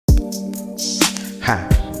Ha.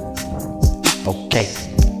 Okay.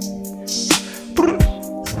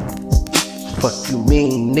 Fuck you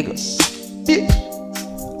mean, nigga. Yeah.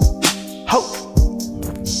 Ho.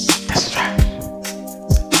 That's right.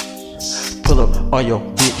 Pull up on your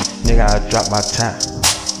bitch, nigga. I drop my time.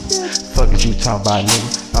 Fuck is you talking about, nigga?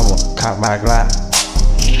 I'ma cock my glide.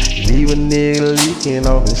 Leave a nigga leaking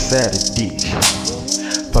off inside the ditch.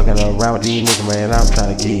 Fucking around with these niggas, man. I'm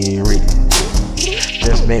trying to get rich.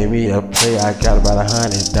 Just made me a play. I got about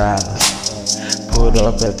 $100. Pulled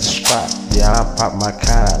up at the spot. Yeah, I pop my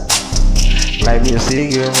collar. Light me a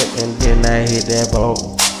cigarette and then I hit that bowl.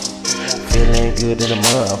 Feeling good in the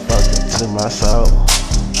motherfucker to my soul.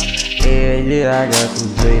 Yeah, I got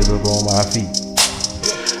some J's up on my feet.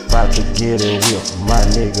 About to get it with my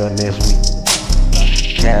nigga next week.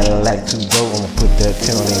 Cadillac 2 door, I'ma put that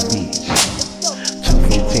 10 on that beach.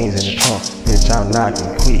 215s in the trunk, bitch, I'm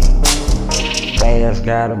knocking quick. Bands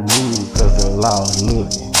gotta move, cause the law's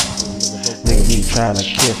looking. Nigga be trying to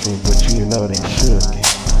kiss me, but you know they shook it.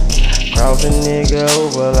 Cross a nigga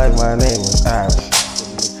over like my name was Iris.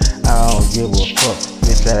 I don't give a fuck,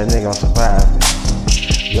 bitch, that nigga I'm surviving.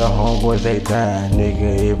 Your homeboys, they dying,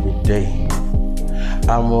 nigga, every day.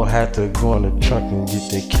 I'ma have to go in the trunk and get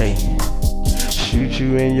the K. Shoot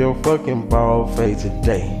you in your fucking bald face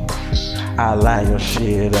today. I line your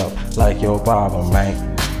shit up like your barber,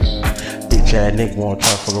 man. Bitch ass nigga wanna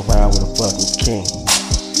try to fuck around with a fucking king.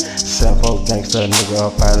 7-4 gangsta nigga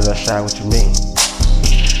up out of the shot, what you mean?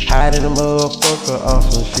 Hiding a motherfucker off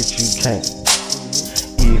some shit you can't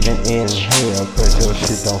even inhale, cause your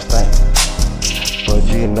shit don't stink. But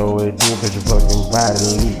you know it do, cause your fucking body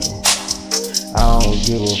leaking. I don't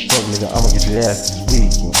give a fuck, nigga, I'ma get your ass this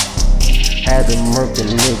weekend. Had to murk a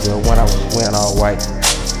nigga when I was wearing all white.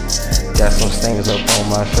 Got some stains up on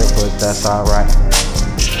my shirt, but that's alright.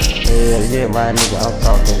 Yeah, my nigga, I'm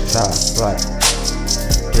talking top flight.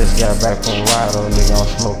 Just got back from Rido, nigga, I'm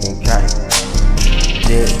smoking kite.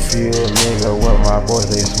 Jet fuel, nigga, what my boys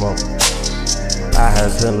they smoke. I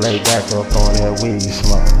had to lay back up on that weed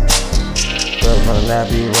smoke. But when I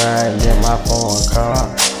be riding in my foreign car,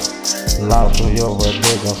 lost from your but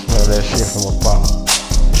they gon' smell that shit from afar.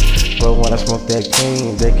 But when I smoke that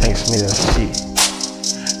clean, they can't smell shit.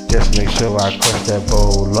 Just make sure I crush that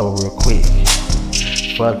bowl low real quick.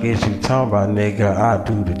 Fuck is you talking about, nigga, I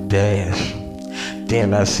do the dash.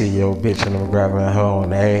 Then I see your bitch and I'm grabbing her on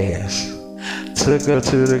the ass. Took her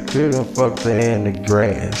to the crib and fucked her in the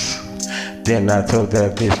grass. Then I told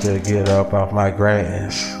that bitch to get up off my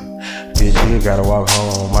grass. Bitch, you gotta walk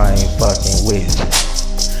home, I ain't fucking with you.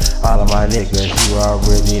 All of my niggas, you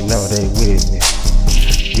already know they with me.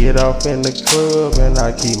 Get off in the club and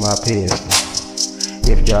I keep my pistol.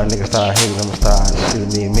 If y'all niggas start hating, I'ma start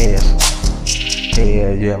shooting me missiles.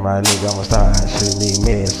 Hell yeah, my nigga, I'ma start shooting me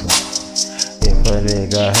missiles. If a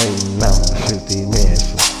nigga hating, I'ma shoot these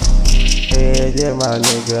missiles. Hell yeah, my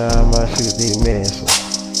nigga, I'ma shoot these missiles.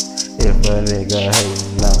 If a nigga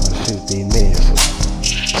hating, I'ma shoot these missiles.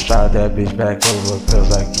 Start that bitch back over,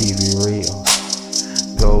 cause I keep it real.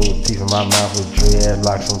 Gold teeth in my mouth with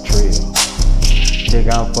dreadlocks on trill.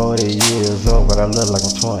 Nigga, I'm 40 years old, but I look like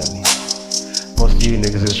I'm 20. Most of you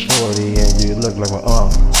niggas is 40 and you look like my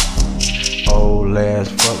uncle. Old ass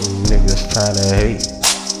fucking niggas tryna hate.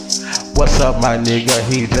 What's up, my nigga?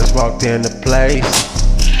 He just walked in the place.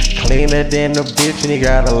 Cleaner than the bitch and he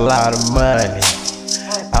got a lot of money.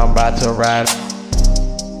 I'm about to ride